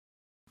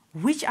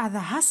Which other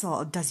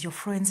hustle does your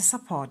friends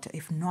support,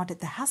 if not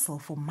the hustle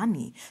for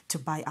money to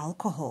buy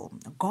alcohol,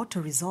 go to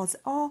resorts,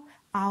 or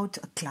out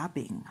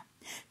clubbing?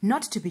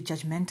 Not to be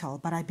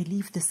judgmental, but I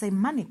believe the same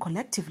money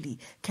collectively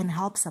can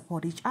help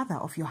support each other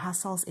of your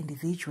hustles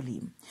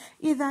individually,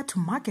 either to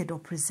market or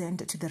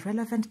present to the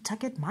relevant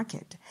target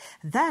market.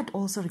 That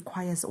also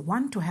requires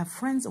one to have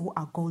friends who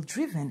are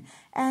goal-driven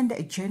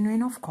and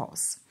genuine, of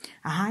course.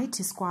 Hi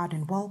T-Squad,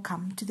 and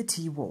welcome to the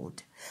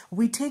T-World.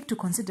 We take to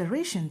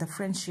consideration the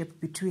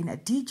friendship between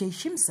DJ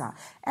Shimza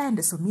and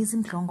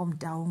Somizi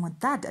Mhlongo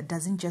that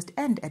doesn't just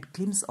end at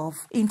glimpses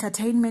of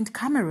entertainment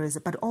cameras,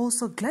 but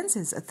also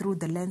glances through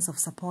the lens of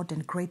support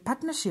and great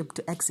partnership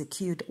to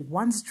execute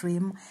one's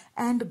dream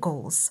and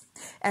goals.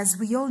 As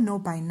we all know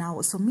by now,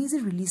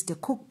 Somizi released a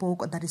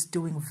cookbook that is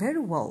doing very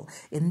well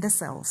in the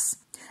sales.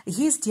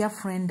 His dear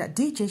friend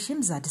DJ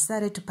Shimza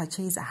decided to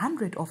purchase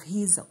 100 of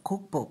his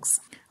cookbooks.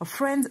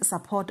 Friends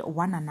support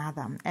one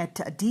another. At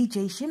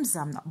DJ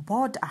Shimza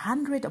bought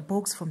 100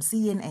 books from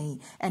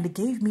CNA and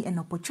gave me an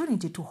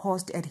opportunity to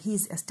host at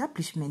his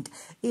establishment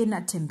in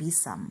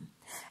Tembisa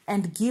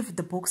and give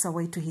the books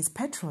away to his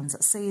patrons,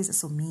 says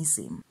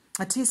Somizi.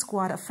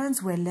 T-Squad,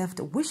 fans were left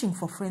wishing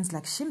for friends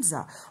like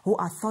Shimza who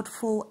are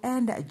thoughtful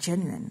and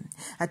genuine.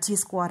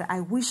 T-Squad, I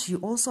wish you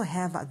also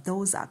have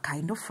those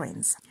kind of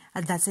friends.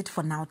 That's it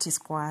for now,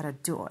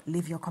 T-Squad. Do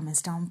leave your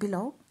comments down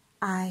below.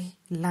 I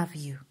love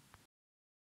you.